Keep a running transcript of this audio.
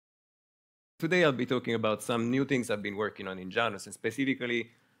Today I'll be talking about some new things I've been working on in Janus, and specifically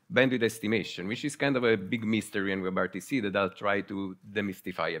bandwidth estimation, which is kind of a big mystery in WebRTC that I'll try to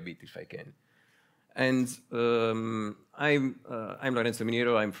demystify a bit if I can. And I'm Lorenzo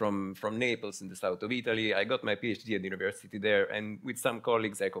Miniero. I'm from Naples in the south of Italy. I got my PhD at the university there, and with some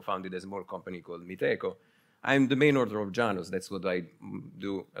colleagues, I co-founded a small company called Miteco. I'm the main author of Janus. That's what I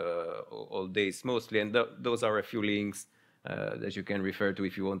do all days mostly, and those are a few links that you can refer to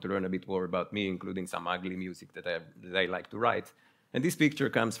if you want to learn a bit more about me, including some ugly music that I like to write. And this picture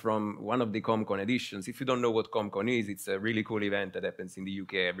comes from one of the ComCon editions. If you don't know what ComCon is, it's a really cool event that happens in the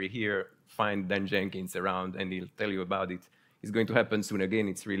UK every year. Find Dan Jenkins around and he'll tell you about it. It's going to happen soon again.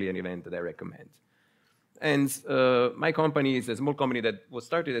 It's really an event that I recommend. And my company is a small company that was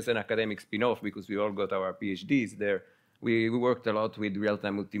started as an academic spin-off because we all got our PhDs there. We worked a lot with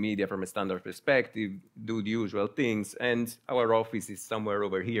real-time multimedia from a standard perspective, do the usual things, and our office is somewhere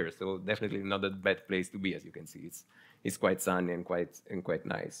over here, so definitely not a bad place to be, as you can see. It's quite sunny and quite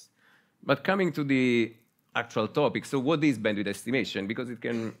nice. But coming to the actual topic, so what is bandwidth estimation? Because it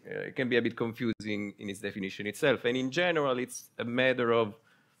can be a bit confusing in its definition itself, and in general, it's a matter of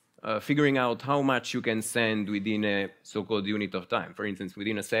figuring out how much you can send within a so-called unit of time. For instance,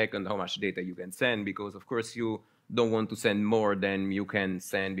 within a second, how much data you can send, because of course you don't want to send more than you can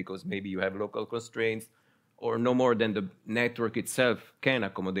send because maybe you have local constraints, or no more than the network itself can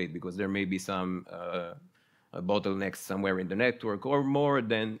accommodate because there may be some bottlenecks somewhere in the network, or more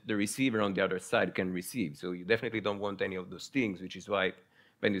than the receiver on the other side can receive. So you definitely don't want any of those things, which is why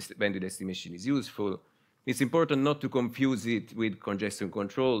bandwidth estimation is useful. It's important not to confuse it with congestion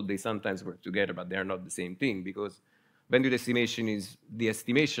control. They sometimes work together, but they're not the same thing, because bandwidth estimation is the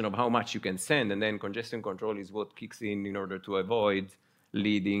estimation of how much you can send, and then congestion control is what kicks in order to avoid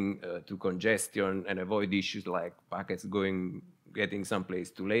leading to congestion and avoid issues like packets getting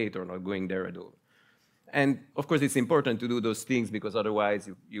someplace too late or not going there at all. And of course, it's important to do those things because otherwise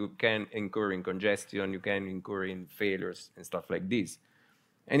you can incur in congestion, you can incur in failures and stuff like this.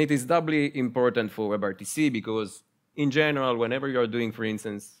 And it is doubly important for WebRTC because in general, whenever you're doing, for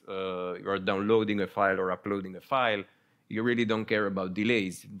instance, you're downloading a file or uploading a file, you really don't care about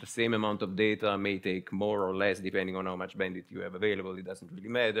delays. The same amount of data may take more or less depending on how much bandwidth you have available. It doesn't really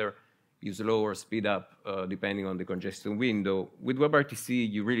matter. You slow or speed up depending on the congestion window. With WebRTC,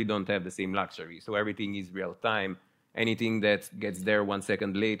 you really don't have the same luxury. So everything is real time. Anything that gets there 1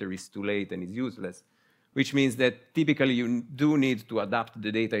 second later is too late and is useless, which means that typically you do need to adapt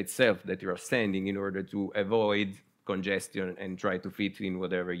the data itself that you are sending in order to avoid congestion and try to fit in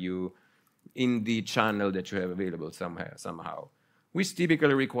whatever in the channel that you have available somehow, which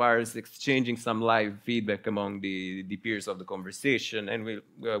typically requires exchanging some live feedback among the peers of the conversation, and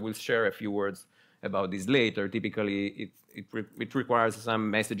we'll share a few words about this later. Typically, it requires some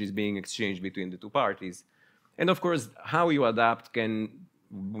messages being exchanged between the two parties. And of course, how you adapt can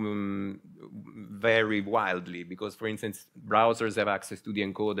vary wildly, because, for instance, browsers have access to the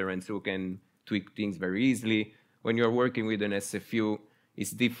encoder and so can tweak things very easily. When you're working with an SFU,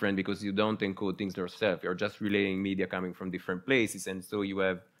 it's different because you don't encode things yourself. You're just relaying media coming from different places, and so you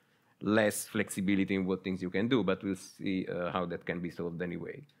have less flexibility in what things you can do, but we'll see how that can be solved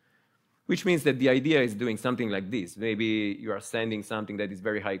anyway. Which means that the idea is doing something like this. Maybe you are sending something that is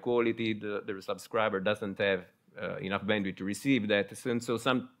very high quality, the subscriber doesn't have enough bandwidth to receive that, and so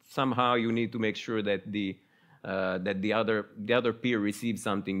somehow you need to make sure that the other peer receives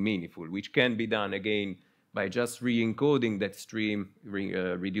something meaningful, which can be done again by just re-encoding that stream,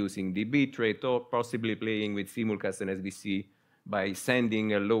 reducing the bitrate, or possibly playing with simulcast and SVC by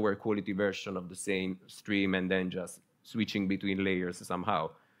sending a lower quality version of the same stream and then just switching between layers somehow.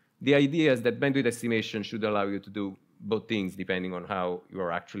 The idea is that bandwidth estimation should allow you to do both things depending on how you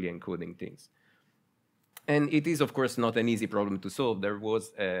are actually encoding things. And it is, of course, not an easy problem to solve. There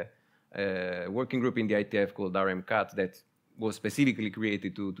was a working group in the ITF called RMCAT that was specifically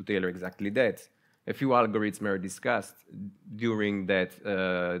created to tailor exactly that. A few algorithms are discussed during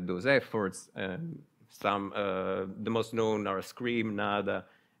those efforts. The most known are Scream, NADA,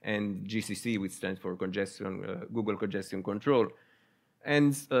 and GCC, which stands for Google Congestion Control.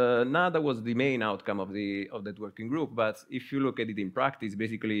 And NADA was the main outcome of that working group. But if you look at it in practice,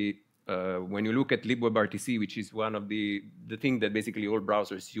 basically, when you look at libWebRTC, which is one of the thing that basically all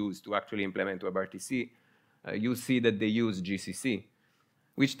browsers use to actually implement WebRTC, you see that they use GCC,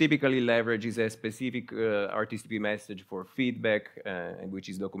 which typically leverages a specific RTCP message for feedback, and which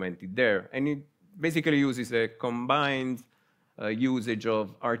is documented there. And it basically uses a combined usage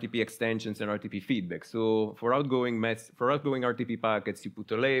of RTP extensions and RTP feedback. So for outgoing RTP packets, you put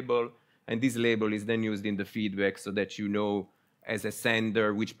a label, and this label is then used in the feedback so that you know as a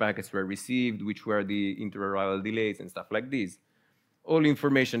sender, which packets were received, which were the inter-arrival delays and stuff like this. All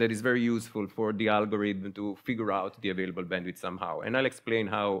information that is very useful for the algorithm to figure out the available bandwidth somehow. And I'll explain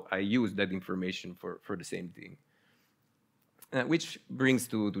how I use that information for the same thing. Which brings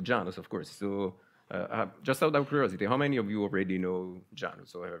to Janus, of course. So just out of curiosity, how many of you already know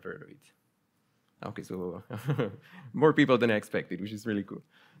Janus or have heard of it? Okay, so more people than I expected, which is really cool.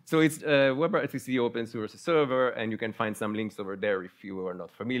 So it's a WebRTC open source server, and you can find some links over there if you are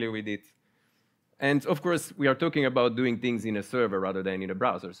not familiar with it. And of course, we are talking about doing things in a server rather than in a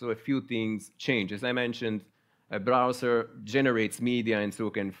browser. So a few things change. As I mentioned, a browser generates media and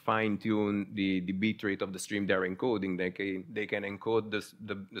so can fine-tune the bitrate of the stream they're encoding. They can encode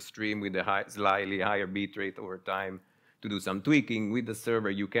the stream with a slightly higher bitrate over time to do some tweaking. With the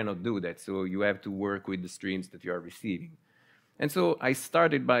server, you cannot do that. So you have to work with the streams that you are receiving. And so I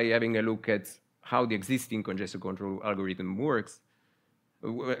started by having a look at how the existing congestion control algorithm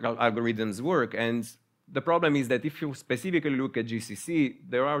algorithms work. And the problem is that if you specifically look at GCC,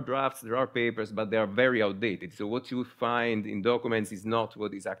 there are drafts, there are papers, but they are very outdated. So what you find in documents is not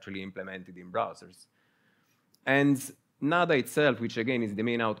what is actually implemented in browsers. And NADA itself, which again is the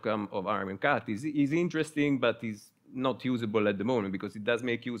main outcome of RMCAT, is interesting, but is not usable at the moment because it does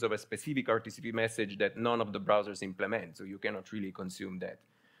make use of a specific RTCP message that none of the browsers implement, so you cannot really consume that.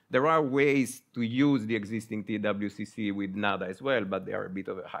 There are ways to use the existing TWCC with NADA as well, but they are a bit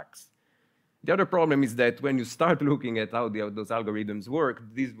of a hacks. The other problem is that when you start looking at how those algorithms work,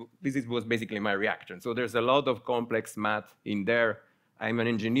 this was basically my reaction. So there's a lot of complex math in there. I'm an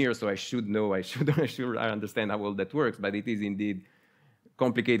engineer, so I should know, I understand how all that works, but it is indeed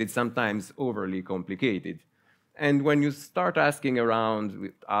complicated, sometimes overly complicated. And when you start asking around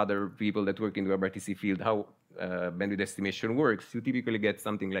with other people that work in the WebRTC field how bandwidth estimation works, you typically get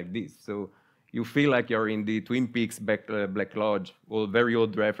something like this. So you feel like you're in the Twin Peaks Black Lodge, well, very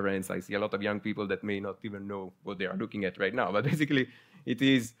old reference. I see a lot of young people that may not even know what they are looking at right now. But basically, it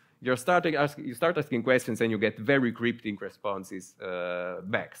is, you start asking questions and you get very cryptic responses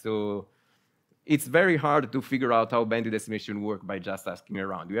back. So it's very hard to figure out how bandwidth estimation works by just asking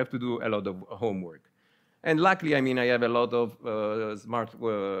around. You have to do a lot of homework. And luckily, I mean, I have a lot of smart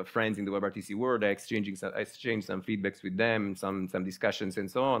friends in the WebRTC world. I exchanged some feedbacks with them, some discussions and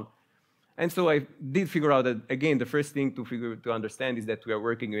so on. And so I did figure out that, again, the first thing to understand is that we are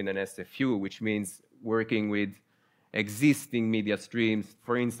working in an SFU, which means working with existing media streams,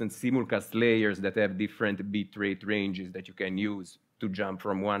 for instance, simulcast layers that have different bitrate ranges that you can use to jump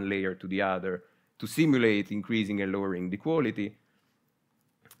from one layer to the other to simulate increasing and lowering the quality.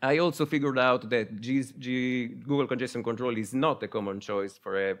 I also figured out that Google Congestion Control is not a common choice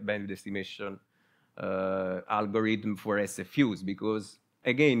for a bandwidth estimation algorithm for SFUs because,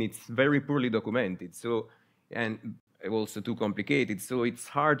 again, it's very poorly documented. So, and also too complicated. So it's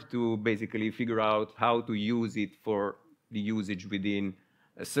hard to basically figure out how to use it for the usage within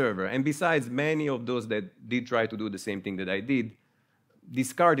a server. And besides, many of those that did try to do the same thing that I did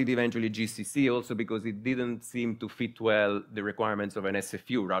discarded eventually GCC also because it didn't seem to fit well the requirements of an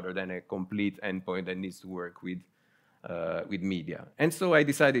SFU rather than a complete endpoint that needs to work with media. And so I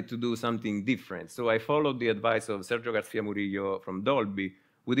decided to do something different. So I followed the advice of Sergio Garcia Murillo from Dolby,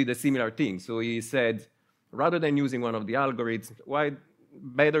 who did a similar thing. So he said, rather than using one of the algorithms, why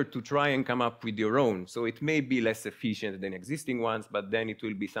better to try and come up with your own? So it may be less efficient than existing ones, but then it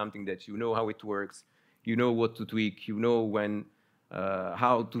will be something that you know how it works, you know what to tweak, you know when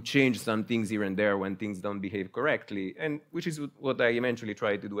how to change some things here and there when things don't behave correctly, and which is what I eventually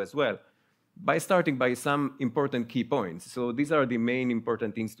tried to do as well, by starting by some important key points. So these are the main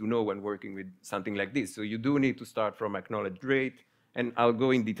important things to know when working with something like this. So you do need to start from acknowledged rate, and I'll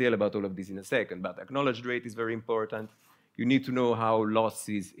go in detail about all of this in a second, but acknowledged rate is very important. You need to know how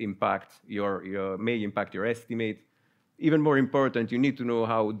losses may impact your estimate. Even more important, you need to know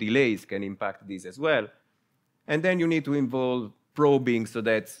how delays can impact this as well. And then you need to involve probing so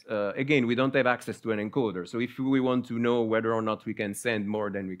that, again, we don't have access to an encoder. So if we want to know whether or not we can send more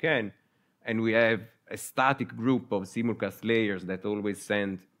than we can, and we have a static group of simulcast layers that always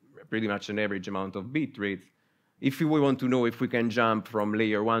send pretty much an average amount of bit rate, if we want to know if we can jump from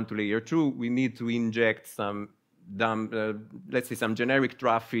layer 1 to layer 2, we need to inject some, let's say, some generic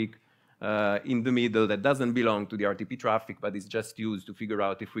traffic in the middle that doesn't belong to the RTP traffic, but is just used to figure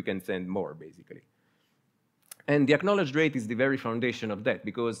out if we can send more, basically. And the acknowledged rate is the very foundation of that,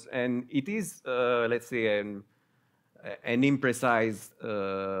 because, and it is, let's say, an imprecise,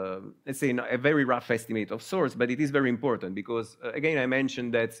 let's say, a very rough estimate of source, but it is very important because, again, I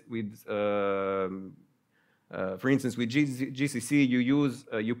mentioned that with For instance, with GCC,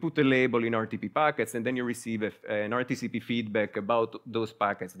 you put a label in RTP packets, and then you receive an RTCP feedback about those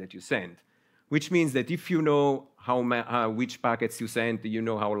packets that you sent, which means that if you know which packets you sent, you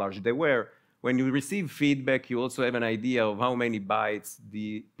know how large they were. When you receive feedback, you also have an idea of how many bytes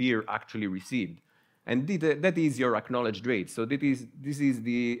the peer actually received. And that is your acknowledged rate. So this is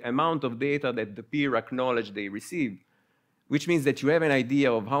the amount of data that the peer acknowledged they received, which means that you have an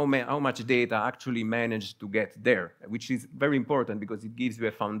idea of how much data actually managed to get there, which is very important because it gives you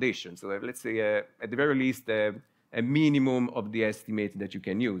a foundation. So let's say, at the very least, a minimum of the estimate that you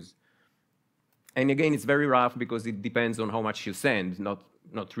can use. And again, it's very rough because it depends on how much you send,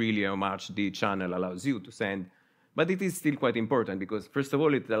 not really how much the channel allows you to send. But it is still quite important because, first of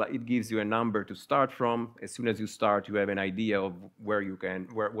all, it gives you a number to start from. As soon as you start, you have an idea of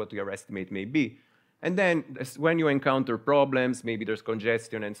what your estimate may be. And then when you encounter problems, maybe there's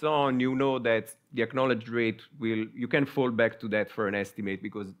congestion and so on, you know that the acknowledged rate you can fall back to that for an estimate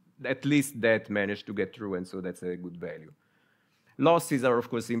because at least that managed to get through, and so that's a good value. Losses are, of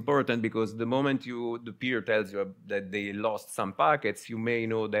course, important because the moment the peer tells you that they lost some packets, you may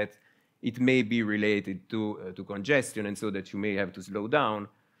know that it may be related to congestion, and so that you may have to slow down.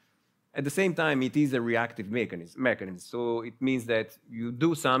 At the same time, it is a reactive mechanism. So it means that you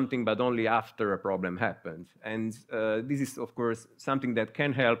do something, but only after a problem happened. And this is, of course, something that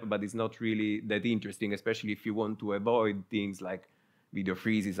can help, but it's not really that interesting, especially if you want to avoid things like video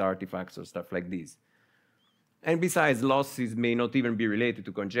freezes, artifacts, or stuff like this. And besides, losses may not even be related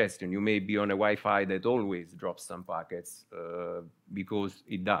to congestion. You may be on a Wi-Fi that always drops some packets because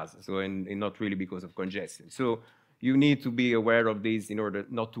it does, so and not really because of congestion. So you need to be aware of this in order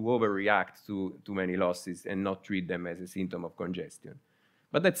not to overreact to too many losses and not treat them as a symptom of congestion.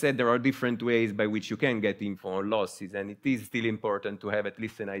 But that said, there are different ways by which you can get info on losses, and it is still important to have at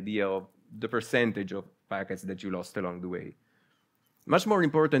least an idea of the percentage of packets that you lost along the way. Much more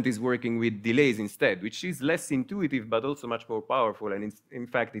important is working with delays instead, which is less intuitive but also much more powerful, and in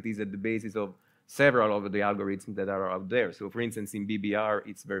fact it is at the basis of several of the algorithms that are out there. So for instance, in BBR,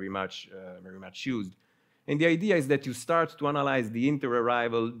 it's very much used. And the idea is that you start to analyze the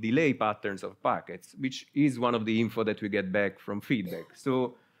inter-arrival delay patterns of packets, which is one of the info that we get back from feedback.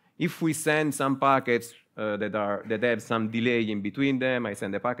 So if we send some packets that have some delay in between them, I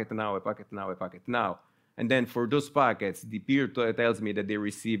send a packet now, a packet now, a packet now. And then for those packets, the peer tells me that they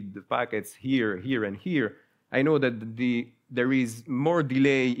received the packets here, here, and here. I know that there is more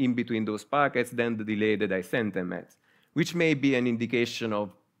delay in between those packets than the delay that I sent them at, which may be an indication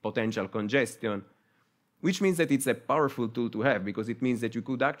of potential congestion, which means that it's a powerful tool to have because it means that you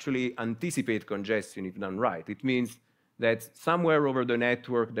could actually anticipate congestion if done right. It means that somewhere over the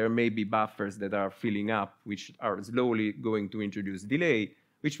network, there may be buffers that are filling up, which are slowly going to introduce delay,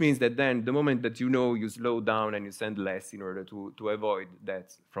 which means that then the moment that you know, you slow down and you send less in order to avoid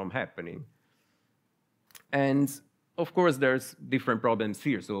that from happening. And of course, there's different problems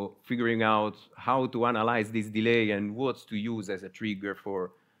here. So figuring out how to analyze this delay and what to use as a trigger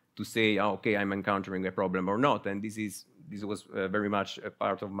to say, oh, okay, I'm encountering a problem or not. And this was very much a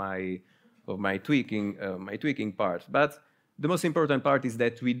part of my tweaking part. But the most important part is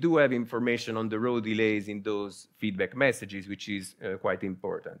that we do have information on the raw delays in those feedback messages, which is quite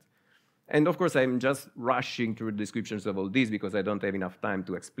important. And of course, I'm just rushing through the descriptions of all this because I don't have enough time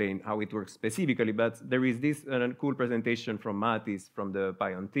to explain how it works specifically. But there is this cool presentation from Matis from the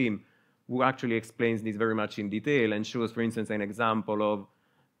Pion team who actually explains this very much in detail and shows, for instance, an example of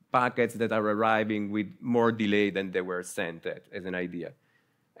packets that are arriving with more delay than they were sent at, as an idea.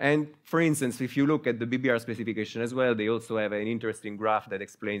 And for instance, if you look at the BBR specification as well, they also have an interesting graph that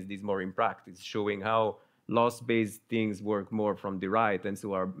explains this more in practice, showing how loss-based things work more from the right and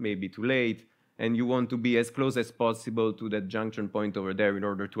so are maybe too late. And you want to be as close as possible to that junction point over there in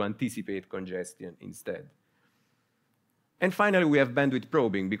order to anticipate congestion instead. And finally, we have bandwidth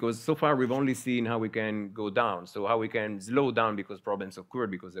probing, because so far we've only seen how we can go down. So how we can slow down because problems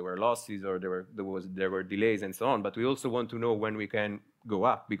occurred, because there were losses or there were delays and so on. But we also want to know when we can go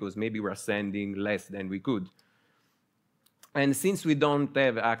up, because maybe we're sending less than we could. And since we don't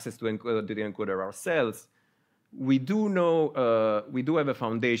have access to the encoder ourselves, we do know, we do have a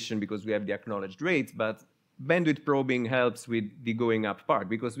foundation because we have the acknowledged rates, but bandwidth probing helps with the going up part,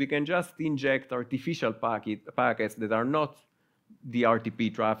 because we can just inject artificial packets that are not the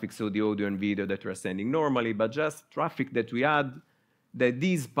RTP traffic, so the audio and video that we're sending normally, but just traffic that we add that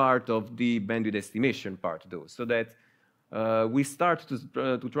is part of the bandwidth estimation part, though, so that we start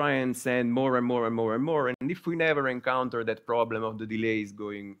to try and send more and more and more and more. And if we never encounter that problem of the delays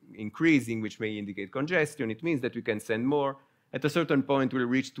increasing, which may indicate congestion, it means that we can send more. At a certain point, we'll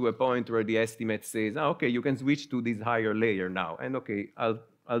reach to a point where the estimate says, oh, okay, you can switch to this higher layer now. And okay,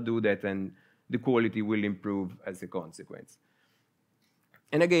 I'll do that, and the quality will improve as a consequence.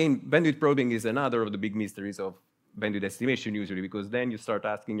 And again, bandwidth probing is another of the big mysteries of bandwidth estimation usually, because then you start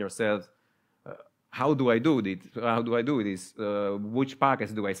asking yourself, how do I do this? How do I do this? Which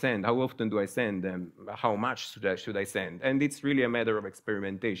packets do I send? How often do I send them? How much should I send? And it's really a matter of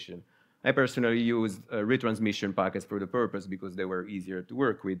experimentation. I personally used retransmission packets for the purpose because they were easier to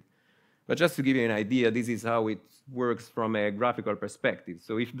work with. But just to give you an idea, this is how it works from a graphical perspective.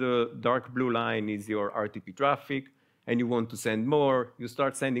 So if the dark blue line is your RTP traffic and you want to send more, you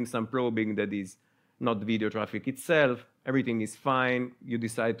start sending some probing that is not video traffic itself. Everything is fine. You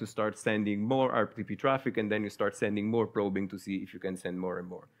decide to start sending more RTP traffic, and then you start sending more probing to see if you can send more and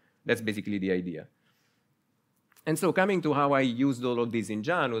more. That's basically the idea. And so coming to how I used all of this in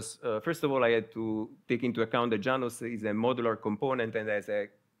Janus, first of all, I had to take into account that Janus is a modular component and has a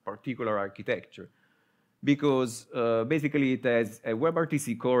particular architecture. Because basically it has a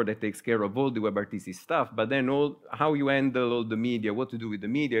WebRTC core that takes care of all the WebRTC stuff, but then how you handle all the media, what to do with the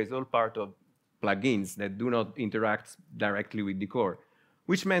media is all part of plugins that do not interact directly with the core,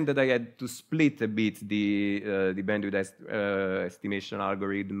 which meant that I had to split a bit the bandwidth estimation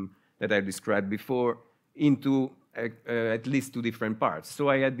algorithm that I described before into at least two different parts. So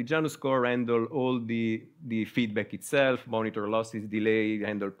I had the Janus core handle all the feedback itself, monitor losses, delay,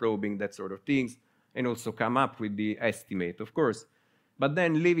 handle probing, that sort of things, and also come up with the estimate, of course. But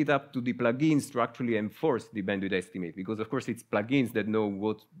then leave it up to the plugins to actually enforce the bandwidth estimate, because of course it's plugins that know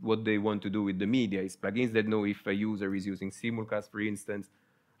what they want to do with the media. It's plugins that know if a user is using simulcast, for instance,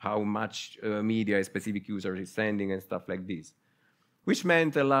 how much media a specific user is sending and stuff like this. Which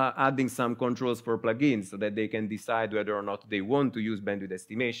meant adding some controls for plugins so that they can decide whether or not they want to use bandwidth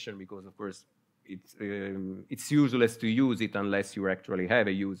estimation, because of course it's useless to use it unless you actually have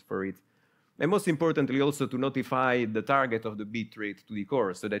a use for it. And most importantly, also to notify the target of the bitrate to the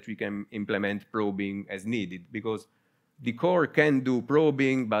core so that we can implement probing as needed, because the core can do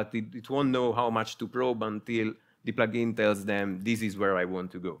probing, but it won't know how much to probe until the plugin tells them, this is where I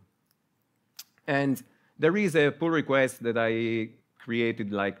want to go. And there is a pull request that I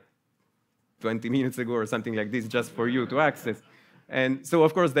created like 20 minutes ago or something like this just for you to access. And so,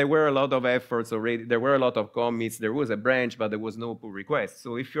 of course, there were a lot of efforts already. There were a lot of commits. There was a branch, but there was no pull request.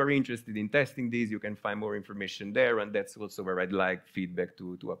 So if you're interested in testing these, you can find more information there, and that's also where I'd like feedback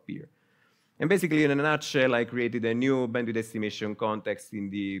to appear. And basically, in a nutshell, I created a new bandwidth estimation context in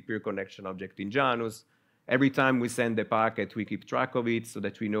the peer connection object in Janus. Every time we send a packet, we keep track of it so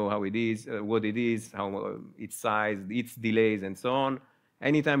that we know how it is, what it is, how its size, its delays, and so on.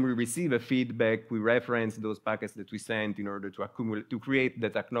 Anytime we receive a feedback, we reference those packets that we sent in order to create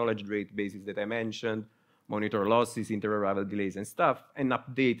that acknowledged rate basis that I mentioned, monitor losses, inter-arrival delays, and stuff, and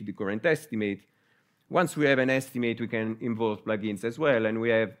update the current estimate. Once we have an estimate, we can involve plugins as well, and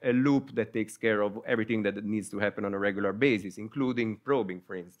we have a loop that takes care of everything that needs to happen on a regular basis, including probing,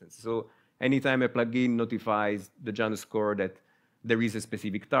 for instance. So anytime a plugin notifies the Janus core that there is a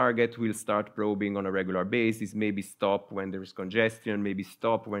specific target, we'll start probing on a regular basis, maybe stop when there is congestion, maybe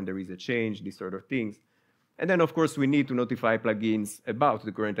stop when there is a change, these sort of things. And then, of course, we need to notify plugins about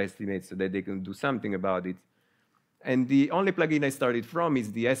the current estimate so that they can do something about it. And the only plugin I started from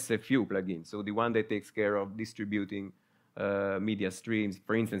is the SFU plugin, so the one that takes care of distributing media streams,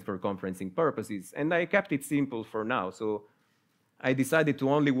 for instance, for conferencing purposes. And I kept it simple for now. So I decided to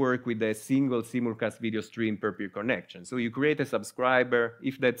only work with a single simulcast video stream per peer connection. So you create a subscriber.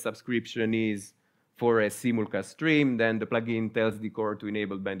 If that subscription is for a simulcast stream, then the plugin tells the core to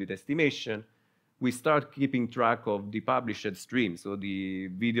enable bandwidth estimation. We start keeping track of the published stream, so the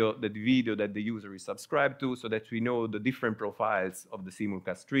video that the user is subscribed to, so that we know the different profiles of the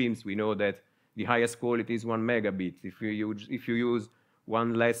simulcast streams. We know that the highest quality is 1 megabit. If you use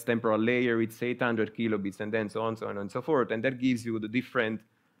one less temporal layer, it's 800 kilobits, and then so on and so forth. And that gives you the different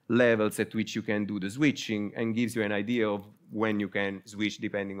levels at which you can do the switching and gives you an idea of when you can switch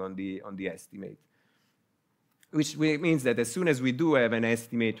depending on the estimate. Which means that as soon as we do have an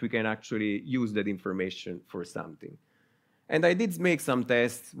estimate, we can actually use that information for something. And I did make some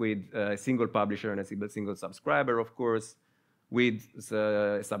tests with a single publisher and a single subscriber, of course, with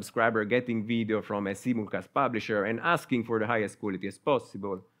a subscriber getting video from a simulcast publisher and asking for the highest quality as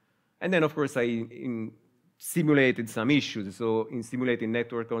possible. And then, of course, I simulated some issues. So in simulating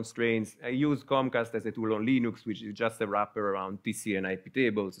network constraints, I used Comcast as a tool on Linux, which is just a wrapper around TC and IP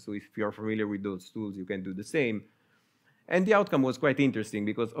tables. So if you're familiar with those tools, you can do the same. And the outcome was quite interesting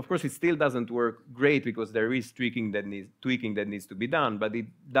because, of course, it still doesn't work great because there is tweaking that needs to be done, but it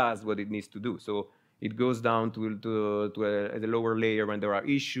does what it needs to do. So It goes down to a lower layer when there are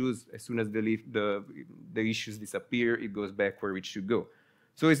issues. As soon as the issues disappear, it goes back where it should go.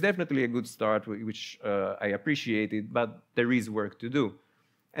 So it's definitely a good start, which I appreciated, but there is work to do.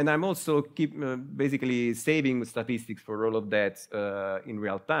 And I'm also basically saving statistics for all of that in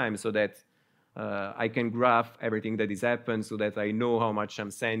real time so that I can graph everything that has happened so that I know how much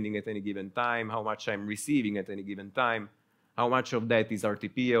I'm sending at any given time, how much I'm receiving at any given time, how much of that is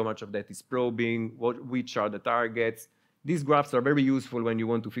RTP, how much of that is probing, which are the targets. These graphs are very useful when you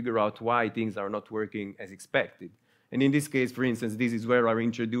want to figure out why things are not working as expected. And in this case, for instance, this is where I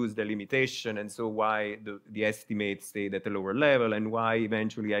introduced the limitation, and so why the estimate stayed at a lower level, and why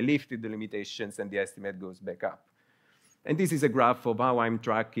eventually I lifted the limitations and the estimate goes back up. And this is a graph of how I'm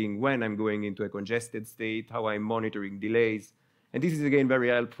tracking when I'm going into a congested state, how I'm monitoring delays. And this is, again, very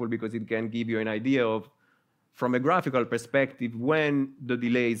helpful because it can give you an idea of, from a graphical perspective, when the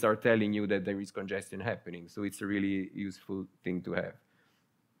delays are telling you that there is congestion happening. So it's a really useful thing to have.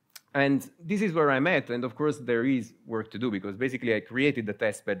 And this is where I'm at, and of course there is work to do because basically I created the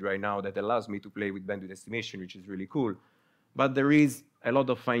testbed right now that allows me to play with bandwidth estimation, which is really cool. But there is a lot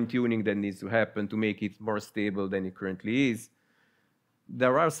of fine-tuning that needs to happen to make it more stable than it currently is.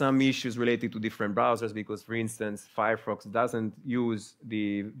 There are some issues related to different browsers because, for instance, Firefox doesn't use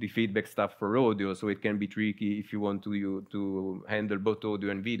the feedback stuff for audio, so it can be tricky if you want to handle both audio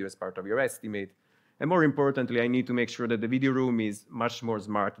and video as part of your estimate. And more importantly, I need to make sure that the video room is much more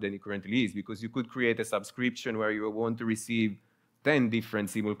smart than it currently is, because you could create a subscription where you want to receive 10 different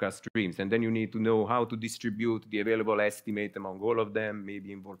simulcast streams, and then you need to know how to distribute the available estimate among all of them,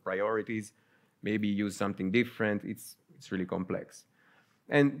 maybe involve priorities, maybe use something different. It's really complex.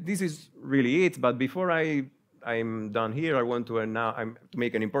 And this is really it, but before I'm done here, I want to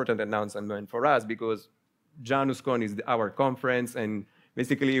make an important announcement for us, because JanusCon is our conference, and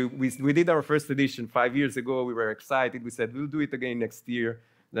basically, we did our first edition 5 years ago. We were excited. We said, we'll do it again next year.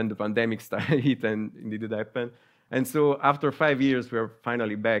 Then the pandemic started hit, and indeed it happened. And so after 5 years, we're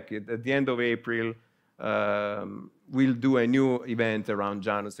finally back. At the end of April, we'll do a new event around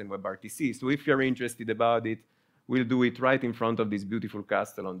Janus and WebRTC. So if you're interested about it, we'll do it right in front of this beautiful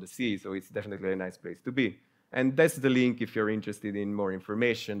castle on the sea. So it's definitely a nice place to be. And that's the link if you're interested in more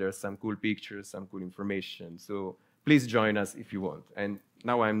information. There's some cool pictures, some cool information. So please join us if you want. And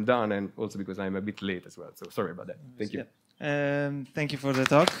now I'm done, and also because I'm a bit late as well. So sorry about that. Thank you. Thank you for the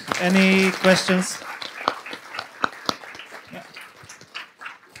talk. Any questions? Yeah.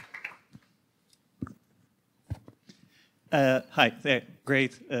 Hi.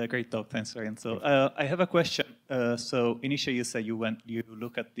 Great talk. Thanks, Lorenzo. I have a question. So initially, you said you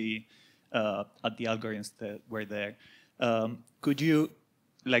look at the algorithms that were there. Could you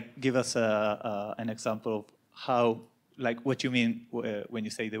give us an example of how, what you mean when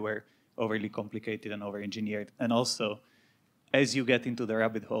you say they were overly complicated and over-engineered? And also, as you get into the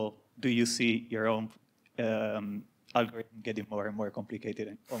rabbit hole, do you see your own algorithm getting more and more complicated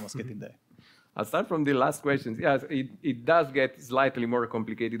and almost getting there? I'll start from the last questions. Yes, it does get slightly more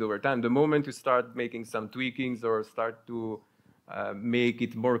complicated over time. The moment you start making some tweakings or start to make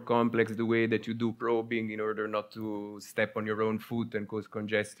it more complex the way that you do probing in order not to step on your own foot and cause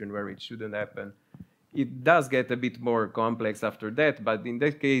congestion where it shouldn't happen, it does get a bit more complex after that. But in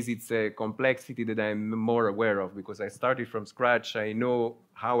that case, it's a complexity that I'm more aware of because I started from scratch. I know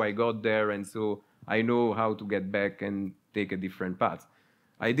how I got there, and so I know how to get back and take a different path.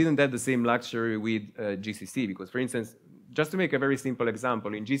 I didn't have the same luxury with GCC because, for instance, just to make a very simple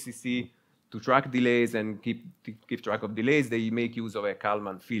example, in GCC, to track delays and keep track of delays, they make use of a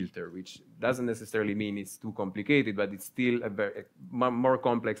Kalman filter, which doesn't necessarily mean it's too complicated, but it's still a more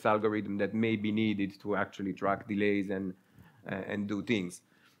complex algorithm that may be needed to actually track delays and do things.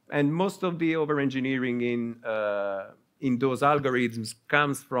 And most of the over-engineering in those algorithms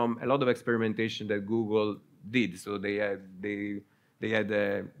comes from a lot of experimentation that Google did. So they had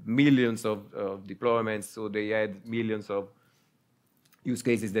millions of deployments, so they had millions of use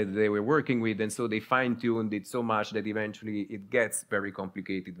cases that they were working with, and so they fine-tuned it so much that eventually it gets very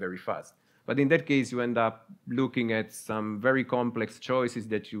complicated very fast. But in that case, you end up looking at some very complex choices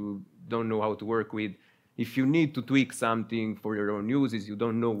that you don't know how to work with. If you need to tweak something for your own uses, you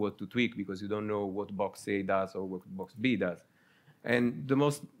don't know what to tweak because you don't know what box A does or what box B does. And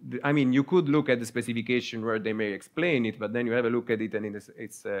you could look at the specification where they may explain it, but then you have a look at it and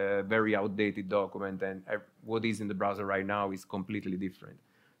it's a very outdated document, and what is in the browser right now is completely different.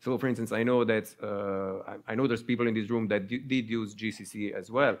 So for instance, I know that I know there's people in this room that did use GCC as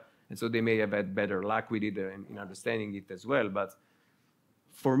well, and so they may have had better luck with it in understanding it as well. But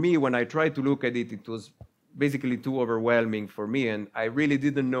for me, when I tried to look at it, it was basically too overwhelming for me, and I really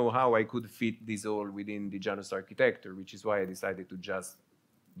didn't know how I could fit this all within the Janus architecture, which is why I decided to just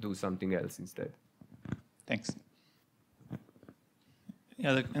do something else instead. Thanks.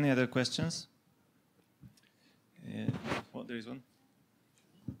 Any other questions? Well, there is one.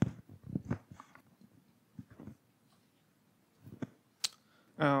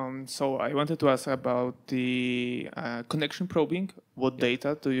 So I wanted to ask about the connection probing. What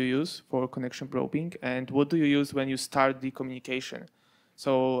data do you use for connection probing, and what do you use when you start the communication?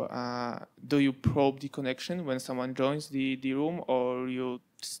 So do you probe the connection when someone joins the room, or you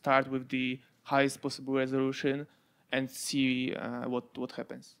start with the highest possible resolution and see what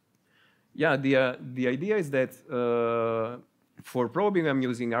happens? Yeah, the idea is that for probing, I'm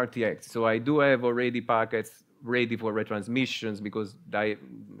using RTX. So I do have already packets ready for retransmissions because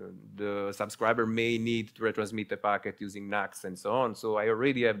the subscriber may need to retransmit a packet using NACs and so on. So I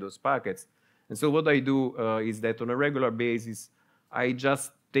already have those packets. And so what I do is that on a regular basis, I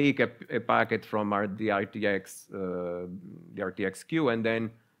just take a packet from the RTX queue and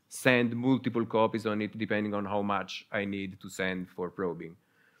then send multiple copies on it depending on how much I need to send for probing.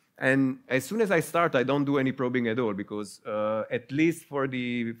 And as soon as I start, I don't do any probing at all because at least for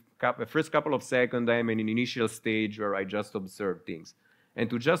the first couple of seconds, I'm in an initial stage where I just observe things. And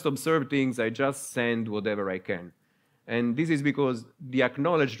to just observe things, I just send whatever I can. And this is because the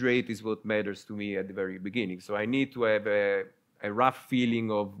acknowledged rate is what matters to me at the very beginning. So I need to have a rough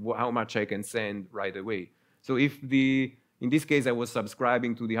feeling of how much I can send right away. So if in this case, I was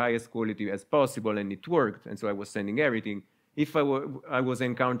subscribing to the highest quality as possible and it worked, and so I was sending everything. If I was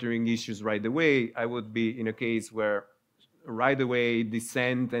encountering issues right away, I would be in a case where right away the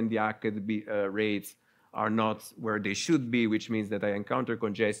send and the hacked rates are not where they should be, which means that I encounter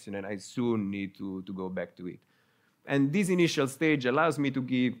congestion and I soon need to go back to it. And this initial stage allows me to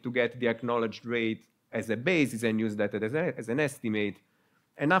get the acknowledged rate as a basis and use that as an estimate.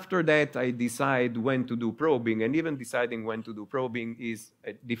 And after that, I decide when to do probing, and even deciding when to do probing is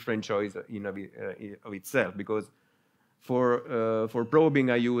a different choice of itself, because for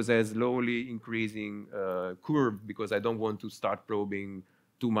probing, I use a slowly increasing curve because I don't want to start probing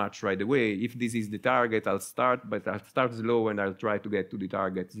too much right away. If this is the target, I'll start, but I'll start slow and I'll try to get to the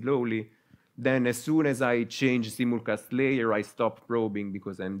target slowly. Then as soon as I change simulcast layer, I stop probing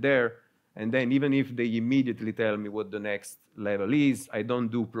because I'm there. And then even if they immediately tell me what the next level is, I don't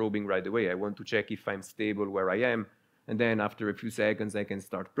do probing right away. I want to check if I'm stable where I am. And then after a few seconds, I can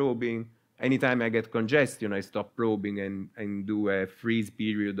start probing. Anytime I get congestion, I stop probing and do a freeze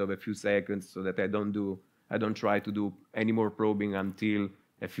period of a few seconds so that I don't try to do any more probing until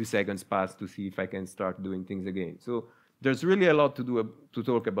a few seconds pass to see if I can start doing things again. So there's really a lot to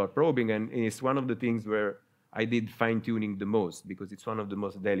talk about probing, and it's one of the things where I did fine-tuning the most because it's one of the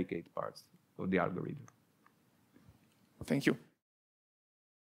most delicate parts of the algorithm. Thank you.